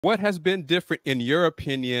What has been different, in your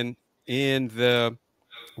opinion, in the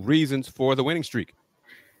reasons for the winning streak?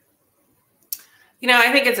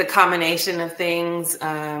 I think it's a combination of things.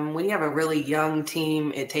 When you have a really young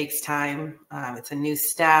team, it takes time. It's a new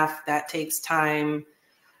staff, that takes time.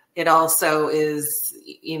 It also is,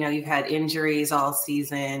 you've had injuries all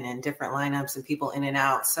season and different lineups and people in and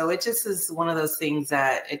out. So it just is one of those things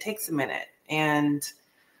that it takes a minute. And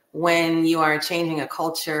when you are changing a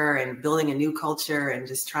culture and building a new culture and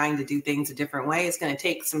just trying to do things a different way, it's going to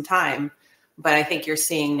take some time. But I think you're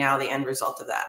seeing now the end result of that.